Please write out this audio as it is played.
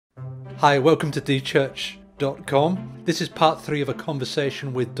Hi, welcome to dchurch.com. This is part 3 of a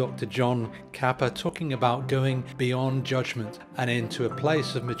conversation with Dr. John Kappa talking about going beyond judgment and into a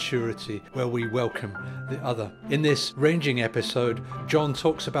place of maturity where we welcome the other. In this ranging episode, John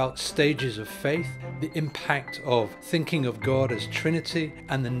talks about stages of faith, the impact of thinking of God as Trinity,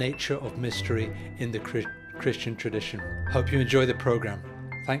 and the nature of mystery in the Christian tradition. Hope you enjoy the program.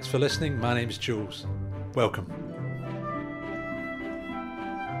 Thanks for listening. My name is Jools. Welcome.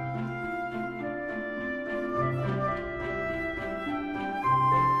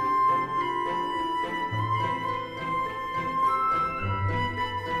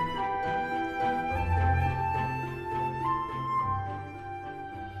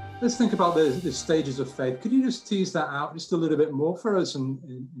 Let's think about the stages of faith. Could you just tease that out just a little bit more for us and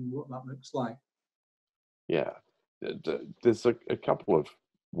what that looks like? Yeah, there's a couple of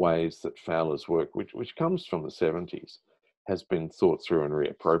ways that Fowler's work, which comes from the 70s, has been thought through and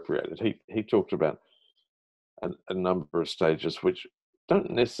reappropriated. He talked about a number of stages which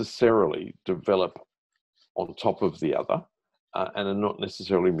don't necessarily develop on top of the other and are not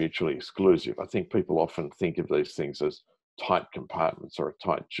necessarily mutually exclusive. I think people often think of these things as tight compartments or a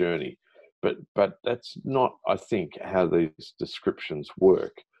tight journey, but that's not, I think, how these descriptions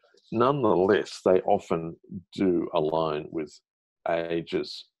work. Nonetheless, they often do align with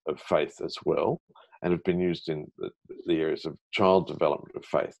ages of faith as well, and have been used in the areas of child development of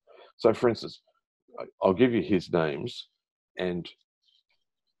faith. So, for instance, I'll give you his names and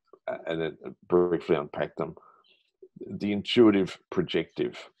then briefly unpack them. The intuitive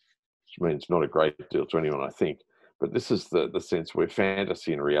projective, which means not a great deal to anyone, I think, but this is the sense where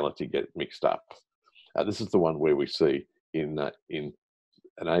fantasy and reality get mixed up. This is the one where we see in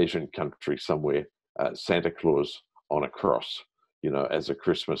an Asian country somewhere, Santa Claus on a cross, as a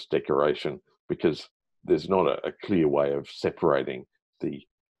Christmas decoration, because there's not a clear way of separating the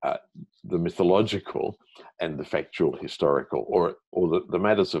mythological and the factual, historical, or the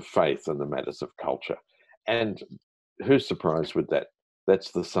matters of faith and the matters of culture. And who's surprised with that? That's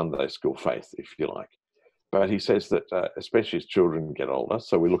the Sunday school faith, if you like. But he says that especially as children get older,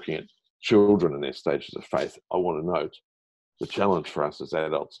 so we're looking at children and their stages of faith, I want to note the challenge for us as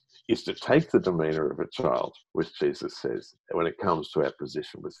adults is to take the demeanor of a child, which Jesus says, when it comes to our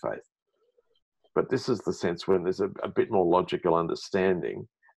position with faith. But this is the sense when there's a bit more logical understanding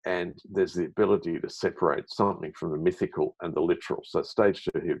and there's the ability to separate something from the mythical and the literal. So stage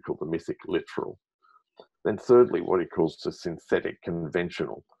 2 he would call the mythic literal. Then thirdly, what he calls the synthetic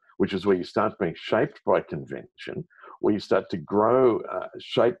conventional, which is where you start being shaped by convention, where you start to grow,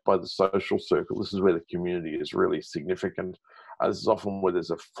 shaped by the social circle. This is where the community is really significant. This is often where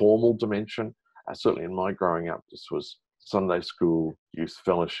there's a formal dimension. Certainly in my growing up, this was Sunday school, youth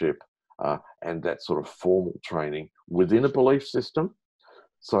fellowship, and that sort of formal training within a belief system.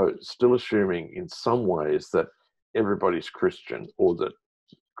 So still assuming in some ways that everybody's Christian, or that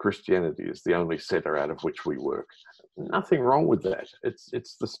Christianity is the only center out of which we work. Nothing wrong with that. It's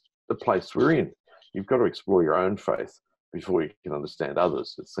the place we're in. You've got to explore your own faith before you can understand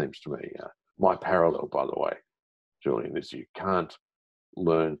others, it seems to me. My parallel, by the way, Julian, is you can't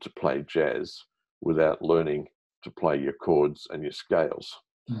learn to play jazz without learning to play your chords and your scales.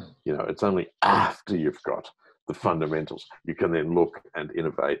 It's only after you've got the fundamentals you can then look and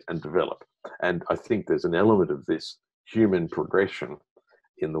innovate and develop. And I think there's an element of this human progression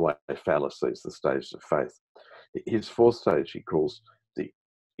in the way Fowler sees the stages of faith. His fourth stage he calls the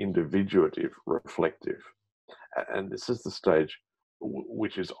individuative reflective. And this is the stage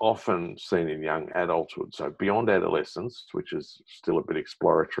which is often seen in young adulthood, so beyond adolescence, which is still a bit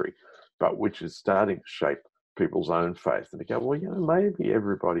exploratory, but which is starting to shape people's own faith. And they go, well, maybe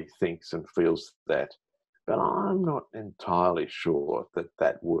everybody thinks and feels that, but I'm not entirely sure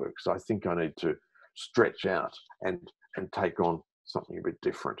that works. I think I need to stretch out and take on something a bit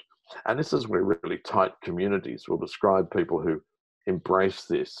different. And this is where really tight communities will describe people who embrace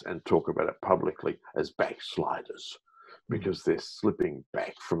this and talk about it publicly as backsliders, because they're slipping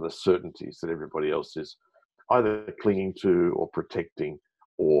back from the certainties that everybody else is either clinging to or protecting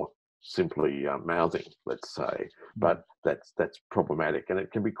or simply mouthing, let's say. But that's problematic, and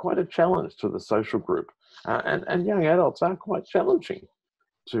it can be quite a challenge to the social group. And young adults are quite challenging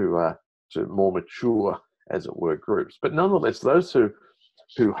to more mature, as it were, groups. But nonetheless, those who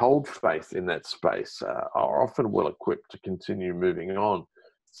hold faith in that space are often well equipped to continue moving on.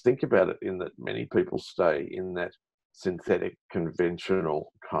 Think about it in that many people stay in that synthetic,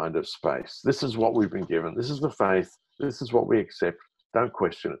 conventional kind of space. This is what we've been given. This is the faith. This is what we accept. Don't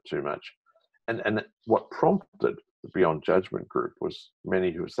question it too much. And what prompted the Beyond Judgment group was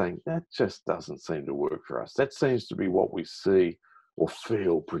many who were saying, that just doesn't seem to work for us. That seems to be what we see or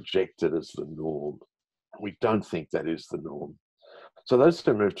feel projected as the norm. We don't think that is the norm. So those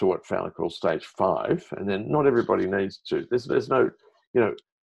two move to what Fowler calls stage 5, and then not everybody needs to. There's no,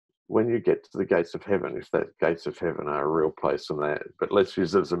 when you get to the gates of heaven, if that gates of heaven are a real place, but let's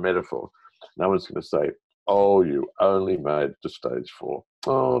use it as a metaphor, no one's going to say, oh, you only made it to stage 4.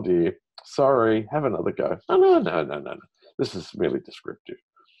 Oh dear, sorry, have another go. No. This is merely descriptive.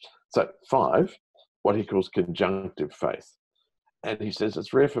 So 5, what he calls conjunctive faith. And he says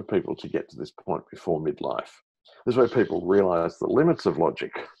it's rare for people to get to this point before midlife. This is where people realize the limits of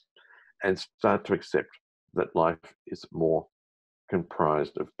logic and start to accept that life is more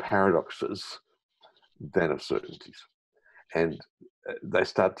comprised of paradoxes than of certainties. And they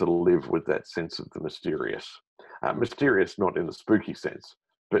start to live with that sense of the mysterious. Mysterious not in the spooky sense,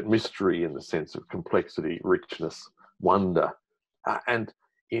 but mystery in the sense of complexity, richness, wonder, and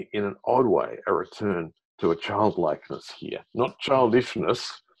in an odd way, a return to a childlikeness here. Not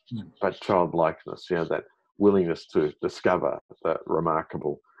childishness, but childlikeness, that willingness to discover the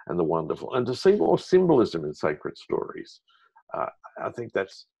remarkable and the wonderful, and to see more symbolism in sacred stories. I think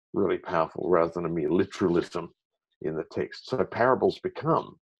that's really powerful rather than a mere literalism in the text. So parables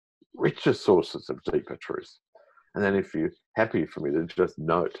become richer sources of deeper truth. And then if you're happy for me to just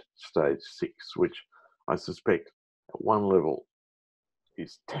note stage 6, which I suspect at one level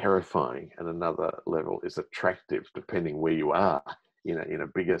is terrifying and another level is attractive, depending where you are in a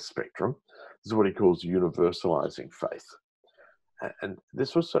bigger spectrum. This is what he calls universalizing faith. And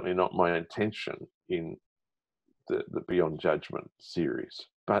this was certainly not my intention in the Beyond Judgment series.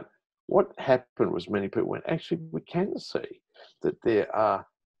 But what happened was many people went, actually, we can see that there are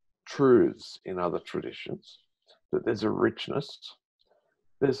truths in other traditions, that there's a richness,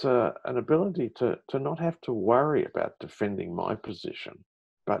 there's an ability to not have to worry about defending my position,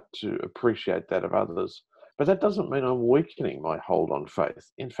 but to appreciate that of others. But that doesn't mean I'm weakening my hold on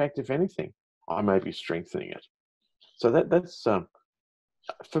faith. In fact, if anything, I may be strengthening it. So that's,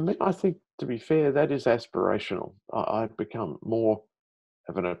 for me, I think, to be fair, that is aspirational. I've become more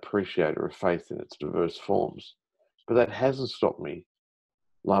of an appreciator of faith in its diverse forms. But that hasn't stopped me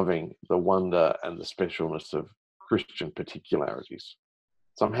loving the wonder and the specialness of Christian particularities.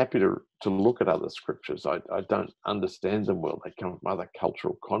 So I'm happy to look at other scriptures. I don't understand them well. They come from other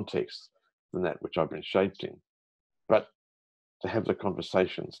cultural contexts than that which I've been shaped in. But to have the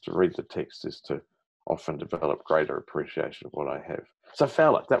conversations, to read the text, is to often develop greater appreciation of what I have. So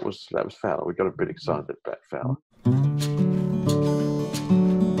Fowler, that was Fowler. We got a bit excited about Fowler.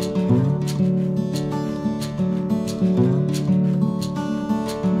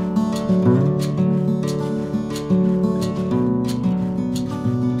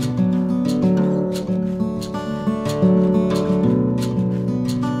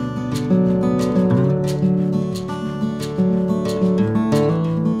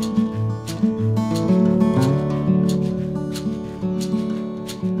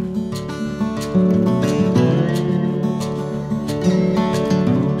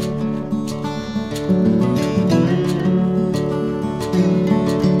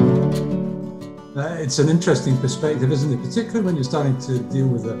 It's an interesting perspective, isn't it? Particularly when you're starting to deal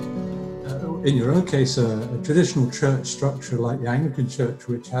with, in your own case, a traditional church structure like the Anglican Church,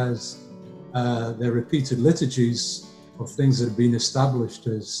 which has their repeated liturgies of things that have been established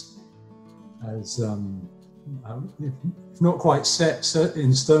as if not quite set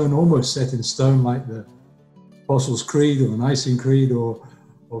in stone, almost set in stone, like the Apostles' Creed or the Nicene Creed or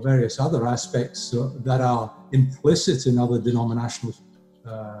various other aspects that are implicit in other denominational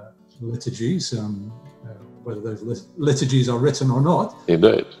liturgies, whether those liturgies are written or not.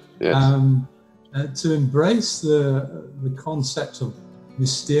 Indeed, yes. To embrace the concept of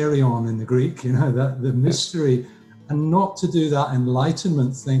mysterion in the Greek, that the mystery, and not to do that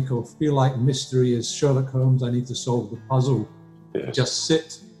enlightenment think or feel like mystery is Sherlock Holmes, I need to solve the puzzle. Yes. Just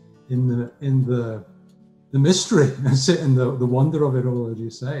sit in the mystery and sit in the wonder of it all, as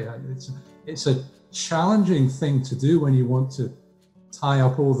you say. It's a challenging thing to do when you want to tie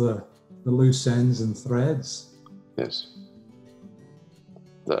up all the loose ends and threads. Yes.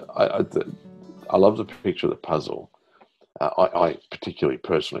 I love the picture of the puzzle. I particularly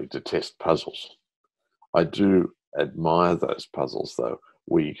personally detest puzzles. I do admire those puzzles, though,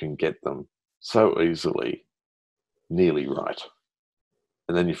 where you can get them so easily nearly right.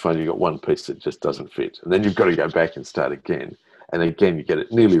 And then you find you've got one piece that just doesn't fit. And then you've got to go back and start again. And again, you get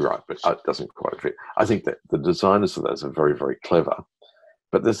it nearly right, but it doesn't quite fit. I think that the designers of those are very, very clever.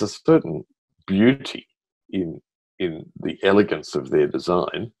 But there's a certain beauty in the elegance of their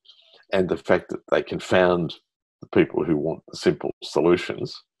design and the fact that they confound the people who want the simple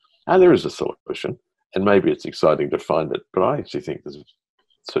solutions. And there is a solution, And maybe it's exciting to find it, but I actually think there's a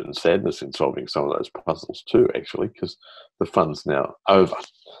certain sadness in solving some of those puzzles too, actually, because the fun's now over.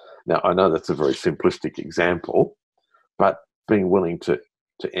 Now, I know that's a very simplistic example, but being willing to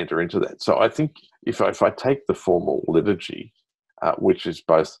enter into that. So I think if I take the formal liturgy, which is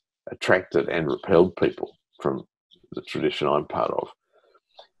both attracted and repelled people from the tradition I'm part of,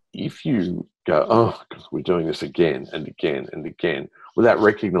 if you go, oh, we're doing this again and again and again, without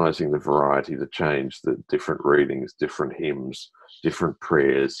recognizing the variety, the change, the different readings, different hymns, different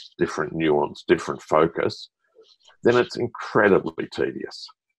prayers, different nuance, different focus, then it's incredibly tedious,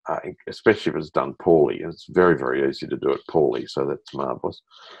 especially if it's done poorly. And it's very, very easy to do it poorly, so that's marvelous.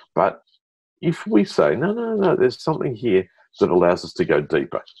 But if we say, no, there's something here that allows us to go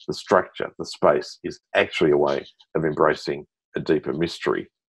deeper, the structure, the space is actually a way of embracing a deeper mystery,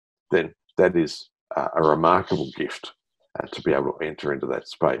 then that is a remarkable gift to be able to enter into that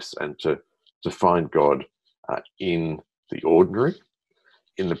space and to find God in the ordinary,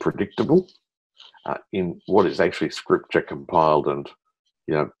 in the predictable, in what is actually scripture compiled and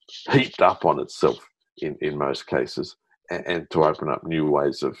heaped up on itself in most cases, and to open up new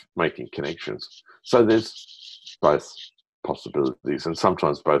ways of making connections. So there's both possibilities, and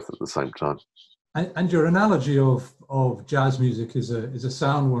sometimes both at the same time. And your analogy of jazz music is a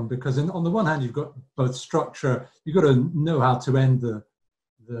sound one, because on the one hand you've got both structure, you've got to know how to end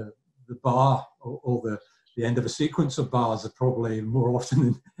the bar or the end of a sequence of bars, are probably more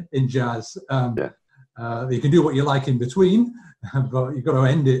often in jazz. You can do what you like in between, but you've got to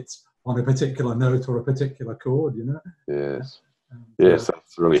end it on a particular note or a particular chord, Yes. Yes,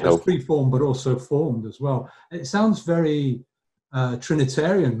 that's really helpful. It's free-formed, but also formed as well. It sounds very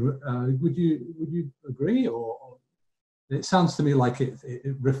Trinitarian. Would you agree? Or it sounds to me like it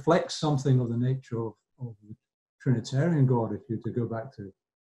reflects something of the nature of the Trinitarian God, if you were to go back to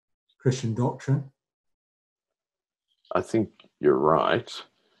Christian doctrine. I think you're right.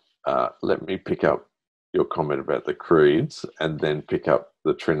 Let me pick up your comment about the creeds and then pick up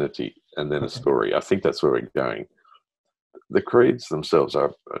the Trinity and then a story. I think that's where we're going. The creeds themselves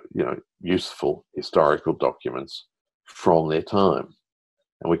are, useful historical documents from their time,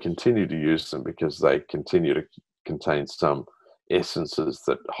 and we continue to use them because they continue to contain some essences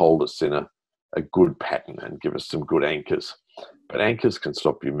that hold us in a good pattern and give us some good anchors. But anchors can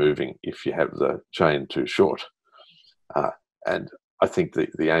stop you moving if you have the chain too short. And I think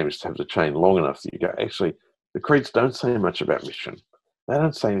the aim is to have the chain long enough that you go, actually, the creeds don't say much about mission. They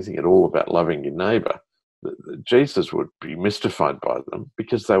don't say anything at all about loving your neighbour. Jesus would be mystified by them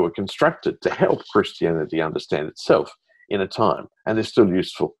because they were constructed to help Christianity understand itself in a time, and they're still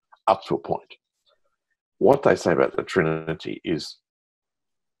useful up to a point. What they say about the Trinity is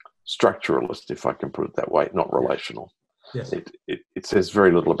structuralist, if I can put it that way, not relational. Yes. It says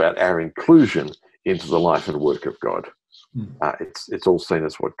very little about our inclusion into the life and work of God. It's all seen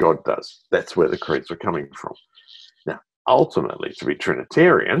as what God does. That's where the creeds are coming from. Now, ultimately, to be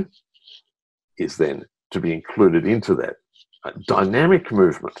Trinitarian is then to be included into that dynamic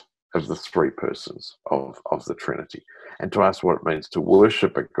movement of the three persons of the Trinity, and to ask what it means to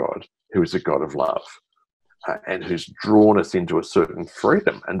worship a God who is a God of love and who's drawn us into a certain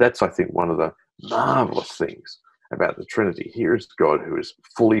freedom. And that's, I think, one of the marvelous things about the Trinity. Here is God who is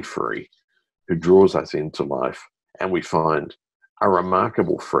fully free, who draws us into life, and we find a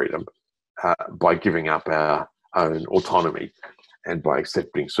remarkable freedom by giving up our own autonomy and by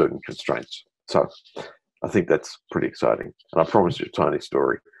accepting certain constraints. So I think that's pretty exciting. And I promise you a tiny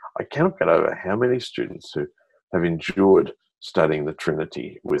story. I cannot get over how many students who have endured studying the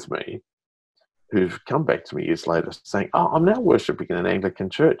Trinity with me who've come back to me years later saying, oh, I'm now worshipping in an Anglican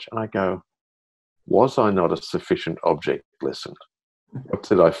church. And I go, was I not a sufficient object lesson? What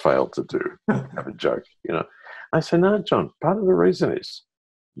did I fail to do? Have a joke, I say, no, John, part of the reason is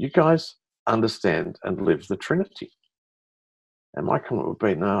you guys understand and live the Trinity. And my comment would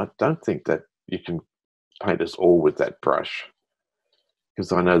be, no, I don't think that you can paint us all with that brush,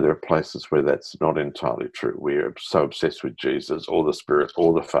 because I know there are places where that's not entirely true. We are so obsessed with Jesus or the Spirit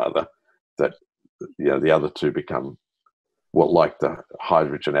or the Father that the other two become like the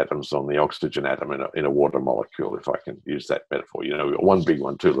hydrogen atoms on the oxygen atom in a water molecule, if I can use that metaphor. We've got one big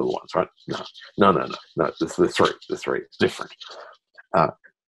one, two little ones, right? No. The three. It's different.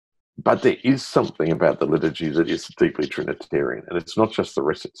 But there is something about the liturgy that is deeply Trinitarian, and it's not just the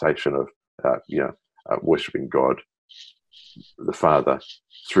recitation of worshipping God, the Father,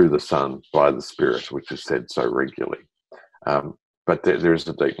 through the Son, by the Spirit, which is said so regularly. But there is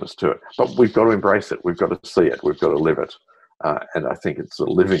a deepness to it. But we've got to embrace it. We've got to see it. We've got to live it. And I think it's the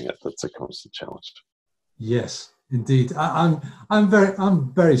living it that's a constant challenge. Yes, indeed. I'm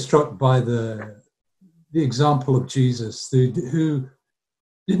very struck by the the example of Jesus, who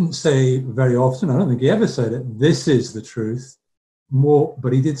didn't say very often, I don't think he ever said it, this is the truth,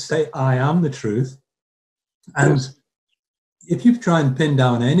 but he did say, I am the truth. And Yes. if you try and pin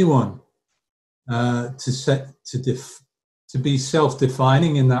down anyone to be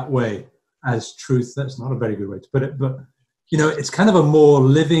self-defining in that way as truth, that's not a very good way to put it, but it's kind of a more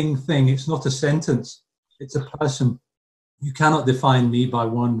living thing. It's not a sentence, it's a person. You cannot define me by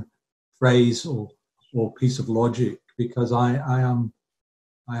one phrase or piece of logic, because I'm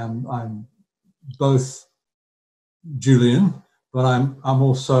both Julian, but I'm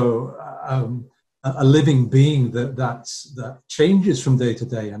also a living being that changes from day to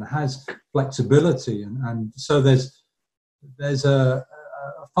day and has flexibility, and so there's a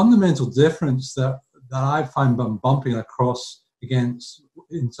fundamental difference that I find I'm bumping across against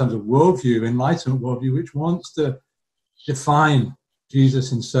in terms of worldview, enlightenment worldview, which wants to define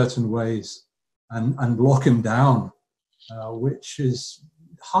Jesus in certain ways and lock him down, which is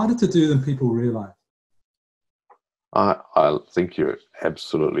harder to do than people realize. I think you're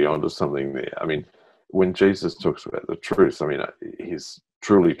absolutely onto something there. I mean, when Jesus talks about the truth, I mean, he's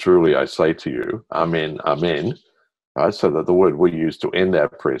truly, truly, I say to you, amen, amen. Right? So that the word we use to end our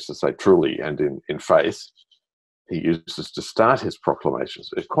prayers to say truly and in faith, he uses to start his proclamations.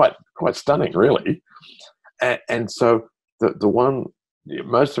 It's quite stunning, really. And so the one,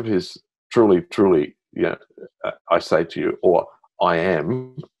 most of his truly, truly, I say to you, or I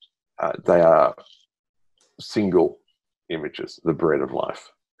am, they are single images, the bread of life,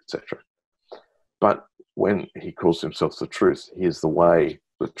 etc. But when he calls himself the truth, he is the way,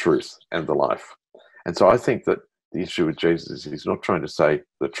 the truth, and the life. And so I think that the issue with Jesus is he's not trying to say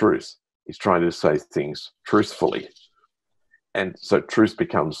the truth. He's trying to say things truthfully. And so truth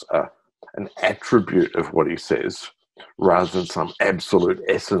becomes an attribute of what he says rather than some absolute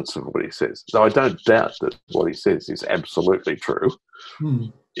essence of what he says. Though I don't doubt that what he says is absolutely true.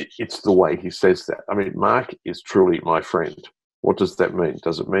 It's the way he says that. I mean, Mark is truly my friend. What does that mean?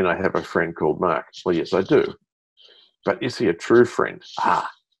 Does it mean I have a friend called Mark? Well, yes, I do. But is he a true friend?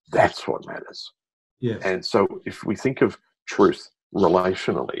 That's what matters. Yes. And so if we think of truth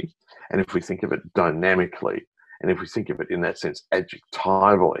relationally, and if we think of it dynamically, and if we think of it in that sense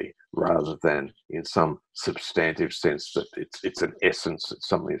adjectively, rather than in some substantive sense that it's an essence, it's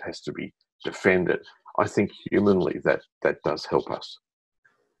something that has to be defended, I think humanly that does help us.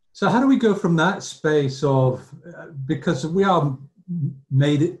 So how do we go from that space of, because we are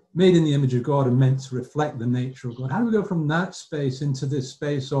made in the image of God and meant to reflect the nature of God, how do we go from that space into this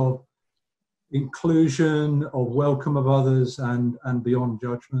space of inclusion, of welcome of others, and beyond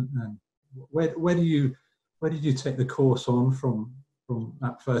judgment? And where did you take the course on from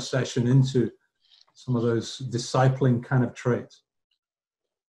that first session into some of those discipling kind of traits?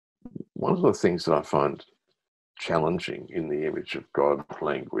 One of the things that I find challenging in the image of God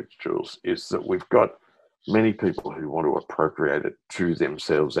language, Jules, is that we've got many people who want to appropriate it to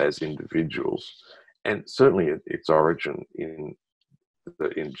themselves as individuals, and certainly its origin in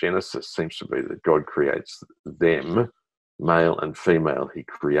Genesis seems to be that God creates them, male and female. He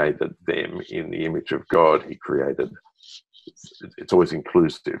created them in the image of God. He created, it's always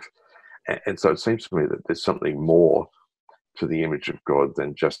inclusive. And so it seems to me that there's something more to the image of God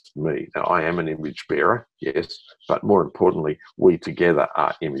than just me. Now, I am an image bearer, yes, but more importantly, we together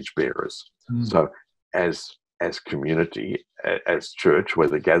are image bearers. So as community, as church,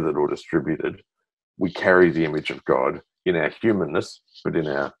 whether gathered or distributed, we carry the image of God in our humanness, but in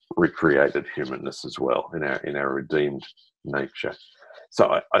our recreated humanness as well, in our redeemed nature.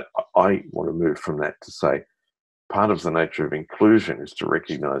 So I want to move from that to say part of the nature of inclusion is to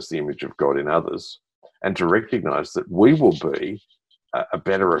recognize the image of God in others and to recognize that we will be a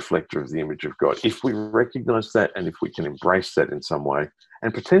better reflector of the image of God if we recognize that and if we can embrace that in some way,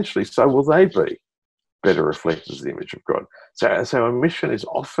 and potentially so will they be better reflectors of the image of God. So our mission is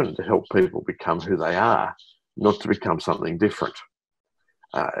often to help people become who they are, not to become something different.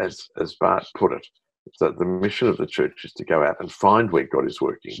 As Bart put it, the mission of the church is to go out and find where God is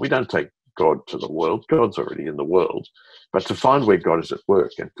working. We don't take God to the world. God's already in the world. But to find where God is at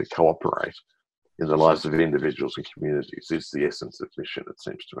work and to cooperate in the lives of individuals and communities is the essence of mission, it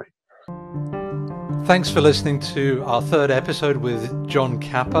seems to me. Thanks for listening to our third episode with John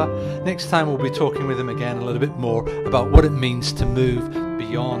Kappa. Next time we'll be talking with him again a little bit more about what it means to move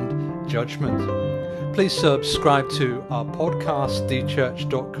beyond judgment. Please subscribe to our podcast,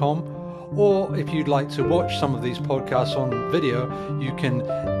 thechurch.com, or if you'd like to watch some of these podcasts on video, you can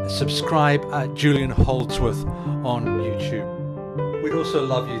subscribe at Julian Holdsworth on YouTube. We'd also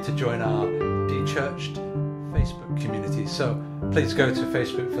love you to join our Dechurched Facebook community. So please go to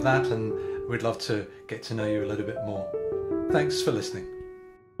Facebook for that and We'd love to get to know you a little bit more. Thanks for listening.